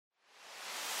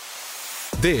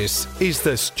This is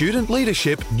the Student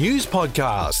Leadership News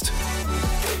Podcast.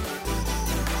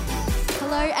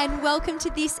 Hello and welcome to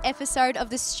this episode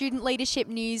of the Student Leadership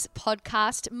News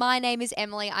Podcast. My name is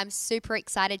Emily. I'm super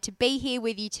excited to be here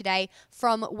with you today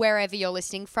from wherever you're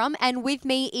listening from. And with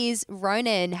me is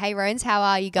Ronan. Hey, Rones, how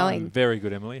are you going? I'm very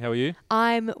good, Emily. How are you?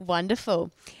 I'm wonderful.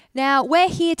 Now, we're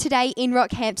here today in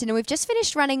Rockhampton and we've just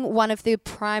finished running one of the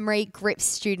primary GRIP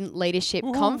student leadership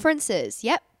conferences.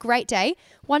 Yep, great day.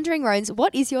 Wondering, Rones,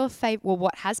 what is your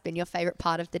what has been your favourite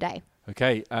part of the day?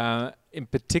 Okay, in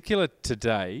particular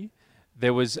today,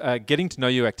 there was a getting to know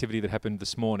you activity that happened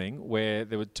this morning where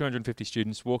there were 250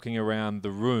 students walking around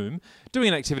the room doing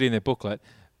an activity in their booklet,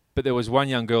 but there was one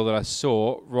young girl that I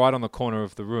saw right on the corner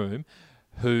of the room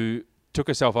who took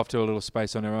herself off to a little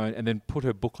space on her own and then put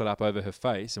her booklet up over her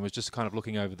face and was just kind of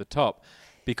looking over the top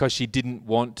because she didn't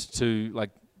want to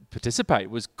participate,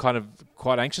 was kind of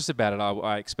quite anxious about it,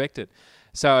 I expected.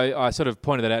 So I sort of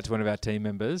pointed that out to one of our team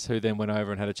members who then went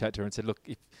over and had a chat to her and said, look,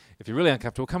 if you're really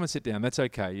uncomfortable, come and sit down. That's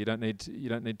okay. You don't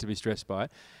need to be stressed by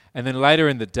it. And then later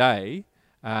in the day,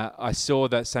 I saw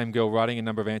that same girl writing a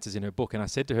number of answers in her book and I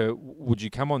said to her, would you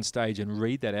come on stage and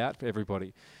read that out for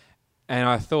everybody? And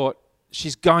I thought,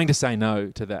 she's going to say no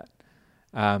to that.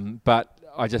 But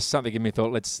something in me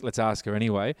thought, let's ask her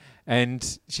anyway.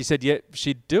 And she said, yeah,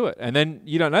 she'd do it. And then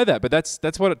you don't know that, but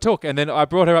that's what it took. And then I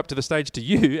brought her up to the stage to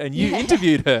you and you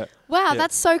interviewed her. Wow,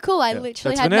 that's so cool. I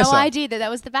literally had Vanessa. no idea that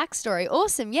was the backstory.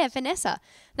 Awesome. Yeah, Vanessa.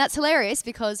 That's hilarious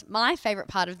because my favourite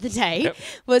part of the day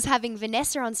was having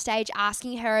Vanessa on stage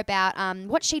asking her about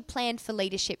what she'd planned for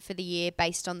leadership for the year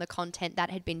based on the content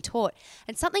that had been taught.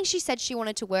 And something she said she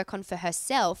wanted to work on for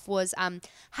herself was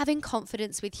having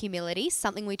confidence with humility,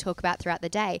 something we talk about throughout the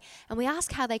day. And we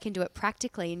asked how they can do it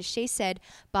practically. And she said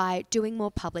by doing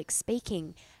more public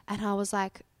speaking. And I was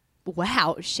like,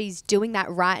 wow, she's doing that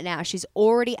right now. She's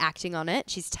already acting on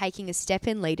it. She's taking a step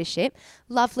in leadership.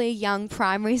 Lovely young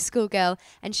primary school girl.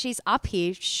 And she's up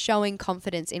here showing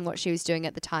confidence in what she was doing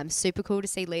at the time. Super cool to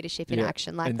see leadership in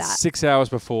action like that. 6 hours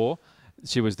before,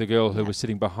 she was the girl who was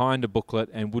sitting behind a booklet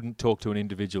and wouldn't talk to an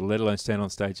individual, let alone stand on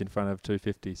stage in front of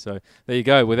 250. So there you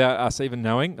go. Without us even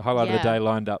knowing, highlight of the day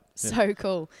lined up. So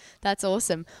cool. That's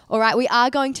awesome. All right, we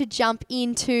are going to jump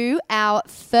into our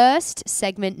first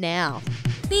segment now.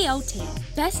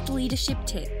 BLT, Best Leadership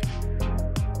Tip.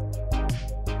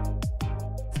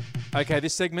 Okay,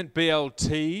 this segment,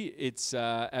 BLT, it's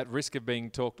at risk of being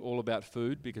talked all about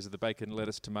food because of the bacon,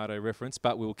 lettuce, tomato reference,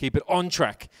 but we'll keep it on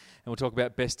track and we'll talk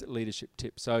about best leadership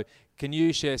tips. So can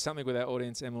you share something with our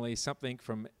audience, Emily, something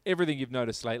from everything you've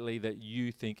noticed lately that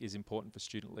you think is important for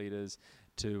student leaders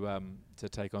to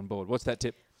take on board? What's that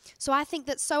tip? So I think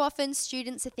that so often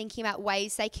students are thinking about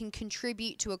ways they can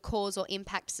contribute to a cause or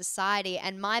impact society.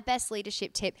 And my best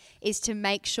leadership tip is to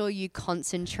make sure you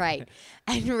concentrate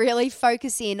and really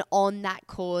focus in on that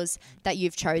cause that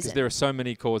you've chosen. Because there are so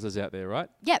many causes out there, right?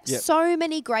 Yep, so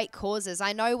many great causes.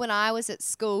 I know when I was at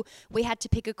school, we had to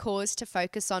pick a cause to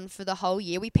focus on for the whole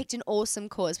year. We picked an awesome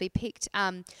cause. We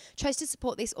chose to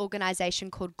support this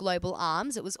organisation called Global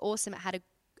Arms. It was awesome. It had a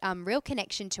real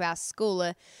connection to our school.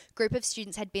 A group of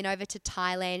students had been over to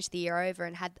Thailand the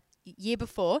year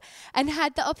before and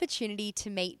had the opportunity to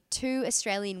meet two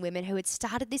Australian women who had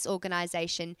started this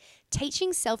organisation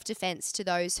teaching self-defence to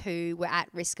those who were at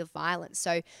risk of violence.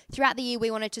 So throughout the year, we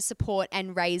wanted to support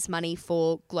and raise money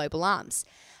for Global Arms.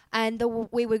 And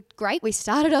we were great. We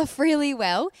started off really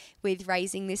well with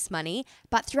raising this money,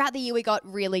 but throughout the year we got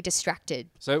really distracted.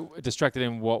 So distracted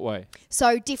in what way?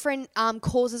 So different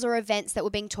causes or events that were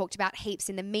being talked about heaps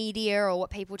in the media or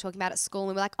what people were talking about at school. And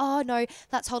we were like, oh no,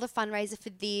 let's hold a fundraiser for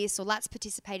this or let's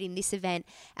participate in this event.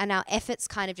 And our efforts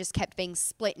kind of just kept being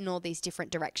split in all these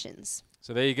different directions.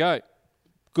 So there you go.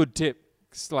 Good tip.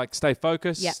 Stay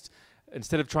focused. Yep.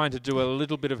 Instead of trying to do a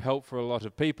little bit of help for a lot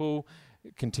of people,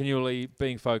 continually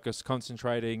being focused,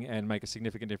 concentrating, and make a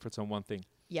significant difference on one thing.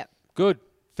 Yep. Good.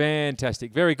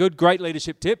 Fantastic. Very good. Great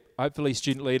leadership tip. Hopefully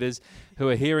student leaders who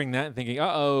are hearing that and thinking,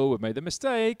 we've made the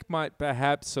mistake, might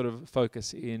perhaps sort of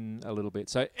focus in a little bit.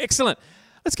 So excellent.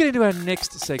 Let's get into our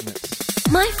next segment.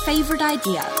 My favourite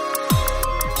idea.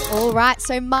 All right,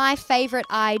 so my favourite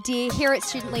idea here at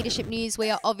Student Leadership News, we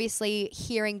are obviously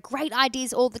hearing great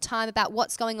ideas all the time about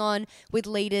what's going on with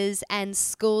leaders and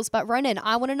schools. But Ronan,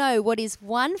 I want to know, what is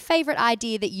one favourite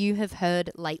idea that you have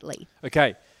heard lately?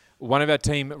 Okay, One of our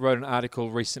team wrote an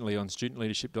article recently on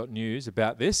studentleadership.news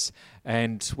about this,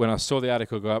 and when I saw the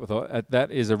article go up, I thought, that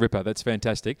is a ripper. That's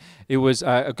fantastic. It was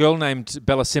a girl named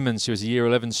Bella Simmons. She was a Year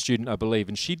 11 student, I believe,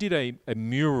 and she did a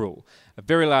mural, a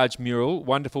very large mural,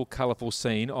 wonderful, colourful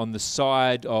scene on the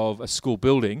side of a school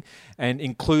building, and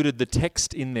included the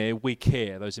text in there, "We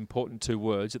care," those important 2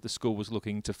 words that the school was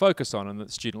looking to focus on and that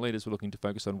the student leaders were looking to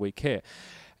focus on, "We care."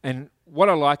 And what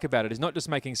I like about it is not just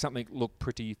making something look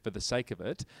pretty for the sake of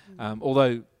it,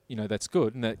 although, that's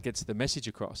good and that gets the message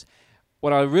across.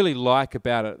 What I really like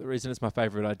about it, the reason it's my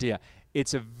favourite idea,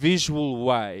 it's a visual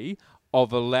way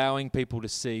of allowing people to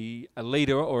see a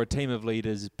leader or a team of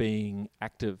leaders being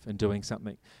active and doing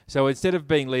something. So instead of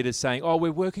being leaders saying, "Oh,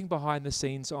 we're working behind the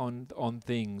scenes on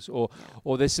things," or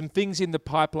 "there's some things in the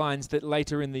pipelines that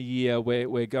later in the year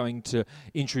we're going to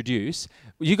introduce,"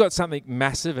 you got something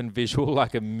massive and visual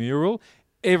like a mural.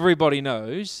 Everybody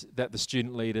knows that the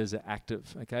student leaders are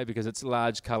active, okay, because it's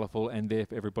large, colourful, and there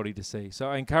for everybody to see. So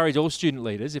I encourage all student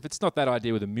leaders, if it's not that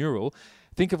idea with a mural,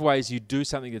 think of ways you do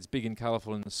something that's big and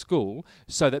colourful in the school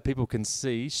so that people can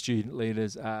see student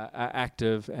leaders are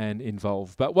active and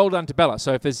involved. But well done to Bella.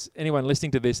 So if there's anyone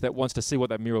listening to this that wants to see what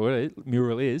that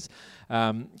mural is,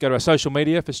 go to our social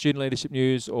media for Student Leadership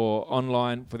News or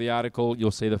online for the article. You'll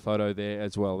see the photo there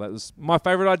as well. That was my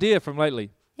favourite idea from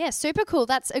lately. Yeah, super cool.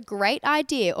 That's a great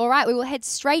idea. All right, we will head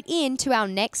straight into our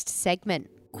next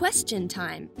segment. Question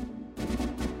time.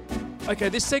 Okay,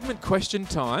 this segment, Question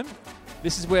Time,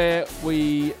 this is where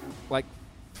we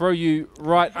throw you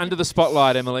right under the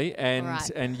spotlight, Emily,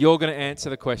 and you're going to answer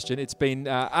the question. It's been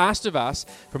asked of us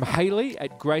from Hayley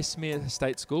at Gracemere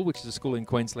State School, which is a school in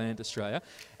Queensland, Australia.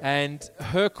 And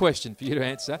her question for you to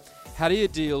answer: how do you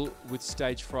deal with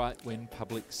stage fright when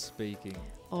public speaking?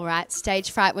 All right,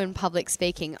 stage fright when public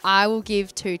speaking. I will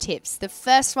give 2 tips. The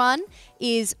first one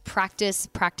is practice,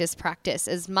 practice, practice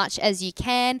as much as you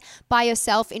can by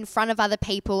yourself in front of other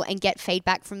people and get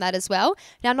feedback from that as well.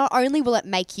 Now, not only will it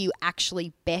make you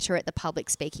actually better at the public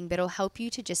speaking, but it'll help you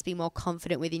to just be more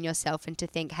confident within yourself and to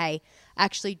think, hey, I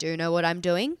actually do know what I'm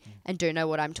doing and do know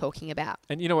what I'm talking about.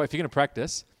 And you know what, if you're going to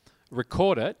practice,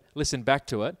 record it, listen back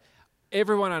to it.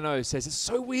 Everyone I know says it's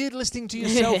so weird listening to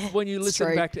yourself when you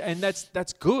listen back to, and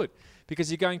that's good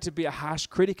because you're going to be a harsh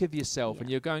critic of yourself and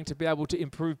you're going to be able to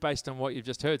improve based on what you've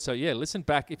just heard. So listen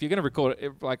back. If you're going to record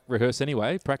it, rehearse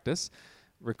anyway, practice,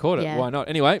 record it. Why not?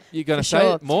 Anyway, you're going to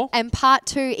say it more? And part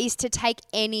 2 is to take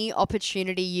any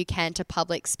opportunity you can to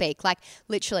public speak. Like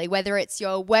literally, whether it's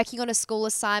you're working on a school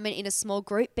assignment in a small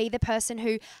group, be the person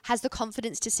who has the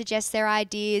confidence to suggest their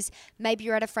ideas. Maybe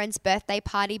you're at a friend's birthday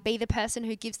party, be the person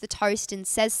who gives the toast and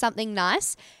says something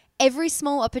nice. Every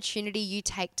small opportunity you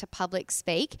take to public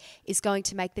speak is going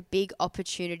to make the big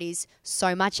opportunities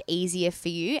so much easier for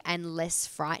you and less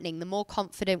frightening. The more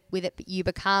confident with it you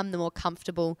become, the more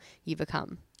comfortable you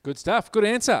become. Good stuff. Good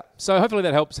answer. So hopefully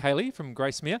that helps, Hayley from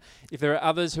Gracemere. If there are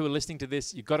others who are listening to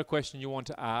this, you've got a question you want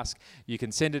to ask, you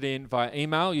can send it in via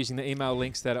email using the email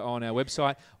links that are on our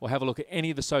website, or have a look at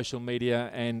any of the social media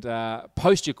and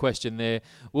post your question there.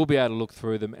 We'll be able to look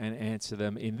through them and answer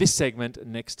them in this segment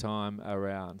next time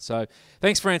around. So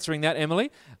thanks for answering that, Emily.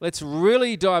 Let's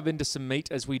really dive into some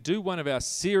meat as we do one of our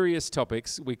serious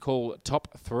topics we call Top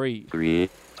 3. 3,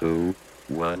 2,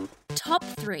 1. Top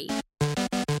 3.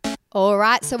 All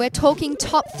right, so we're talking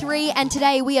top 3, and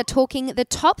today we are talking the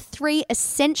top 3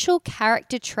 essential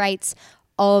character traits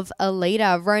of a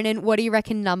leader. Ronan, what do you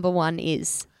reckon number 1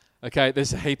 is? Okay,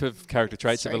 there's a heap of character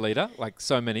traits of a leader, like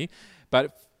so many.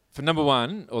 But for number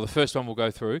 1, or the first one we'll go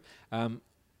through,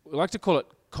 we like to call it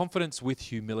confidence with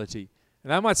humility.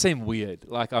 And that might seem weird,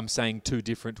 like I'm saying 2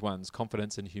 different ones,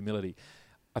 confidence and humility.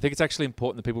 I think it's actually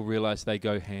important that people realize they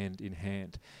go hand in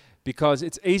hand. Because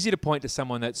it's easy to point to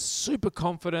someone that's super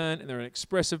confident and they're an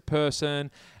expressive person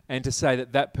and to say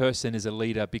that that person is a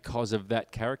leader because of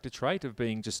that character trait of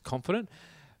being just confident.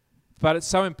 But it's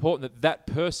so important that that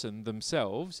person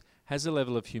themselves has a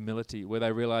level of humility where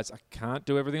they realize I can't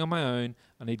do everything on my own.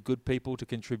 I need good people to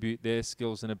contribute their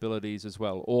skills and abilities as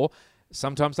well. Or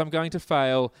sometimes I'm going to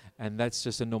fail, and that's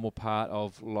just a normal part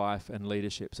of life and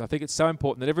leadership. So I think it's so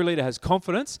important that every leader has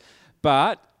confidence,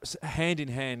 but hand in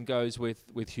hand goes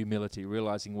with humility,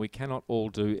 realizing we cannot all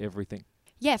do everything.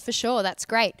 Yeah, for sure. That's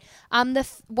great. The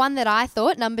one that I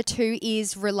thought, number 2,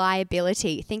 is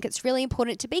reliability. I think it's really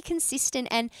important to be consistent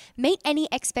and meet any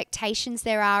expectations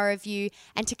there are of you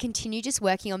and to continue just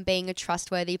working on being a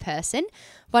trustworthy person.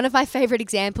 One of my favourite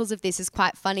examples of this is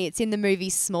quite funny. It's in the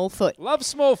movie Smallfoot. Love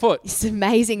Smallfoot. It's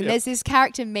amazing. Yep. There's this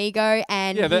character, Migo,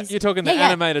 and you're talking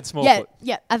animated Smallfoot.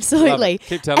 Yeah, absolutely.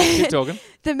 Keep talking.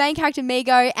 The main character,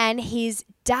 Migo, and his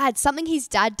dad, something his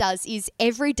dad does is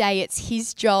every day it's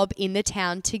his job in the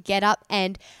town to get up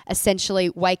and essentially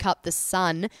wake up the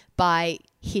sun by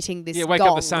hitting this wake gong.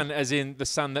 up the sun as in the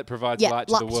sun that provides light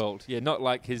to the world. Yeah, not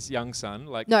like his young son.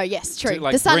 Like no, yes, true.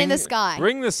 Like the sun in the sky.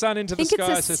 Bring the sun into the sky. I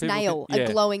think it's a snail,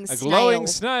 a glowing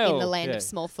snail in the land of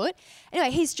Smallfoot.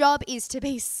 Anyway, his job is to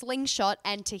be slingshot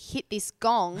and to hit this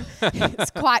gong.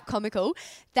 It's quite comical.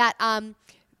 That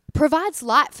provides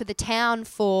light for the town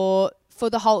for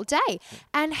the whole day,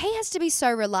 and he has to be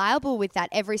so reliable with that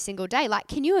every single day. Like,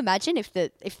 can you imagine if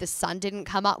the sun didn't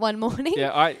come up one morning?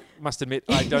 Yeah, I must admit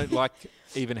I don't like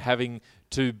even having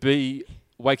to be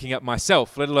waking up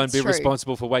myself, let alone be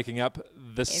responsible for waking up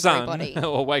the sun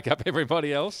or wake up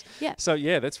everybody else. Yeah. So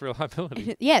yeah, that's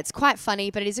reliability. Yeah, it's quite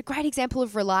funny, but it is a great example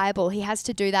of reliable. He has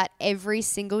to do that every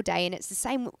single day, and it's the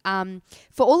same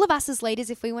for all of us as leaders.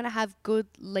 If we want to have good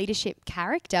leadership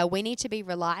character, we need to be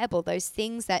reliable. Those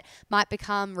things that might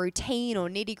become routine or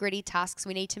nitty-gritty tasks,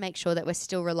 we need to make sure that we're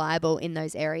still reliable in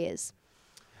those areas.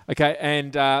 Okay,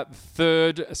 and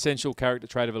third essential character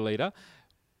trait of a leader,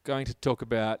 going to talk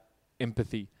about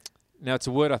empathy. Now, it's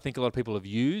a word I think a lot of people have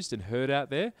used and heard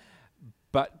out there,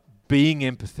 but being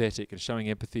empathetic and showing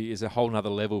empathy is a whole nother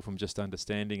level from just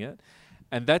understanding it.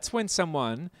 And that's when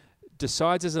someone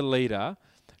decides as a leader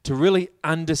to really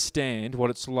understand what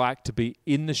it's like to be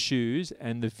in the shoes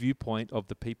and the viewpoint of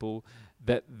the people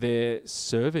that they're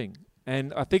serving.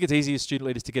 And I think it's easy as student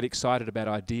leaders to get excited about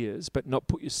ideas, but not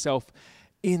put yourself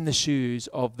in the shoes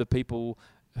of the people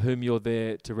whom you're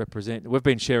there to represent. We've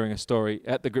been sharing a story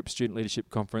at the Grip Student Leadership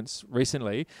Conference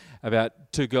recently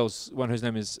about two girls, one whose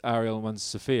name is Ariel and one's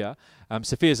Sophia.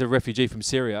 Sophia's a refugee from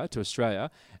Syria to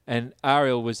Australia, and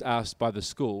Ariel was asked by the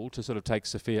school to sort of take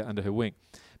Sophia under her wing.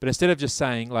 But instead of just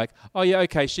saying like, oh yeah,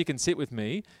 okay, she can sit with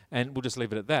me and we'll just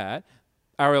leave it at that,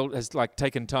 Ariel has like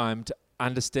taken time to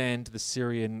understand the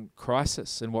Syrian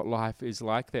crisis and what life is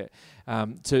like there,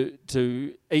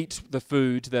 to eat the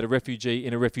food that a refugee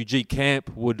in a refugee camp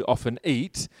would often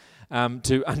eat,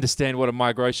 to understand what a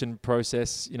migration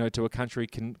process, to a country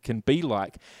can be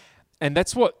like. And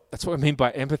that's what I mean by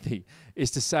empathy,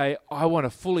 is to say, I want to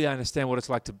fully understand what it's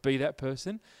like to be that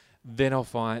person. Then I'll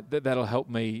find that'll help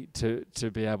me to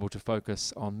be able to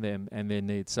focus on them and their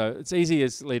needs. So it's easy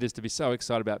as leaders to be so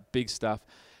excited about big stuff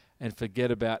and forget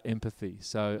about empathy.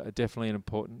 So definitely an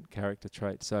important character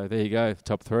trait. So there you go,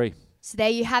 top 3. So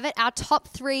there you have it, our top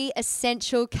 3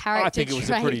 essential character traits. I think it was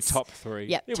a pretty top 3.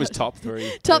 Yep. It was top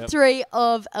 3. Top 3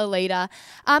 of a leader.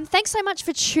 Thanks so much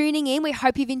for tuning in. We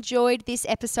hope you've enjoyed this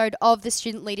episode of the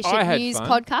Student Leadership News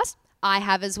podcast. I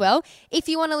have as well. If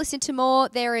you want to listen to more,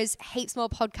 there is heaps more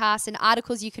podcasts and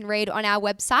articles you can read on our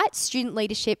website,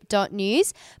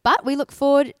 studentleadership.news. But we look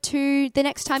forward to the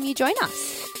next time you join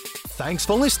us. Thanks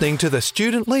for listening to the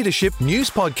Student Leadership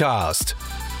News Podcast.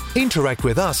 Interact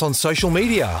with us on social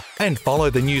media and follow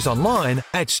the news online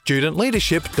at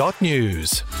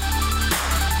studentleadership.news.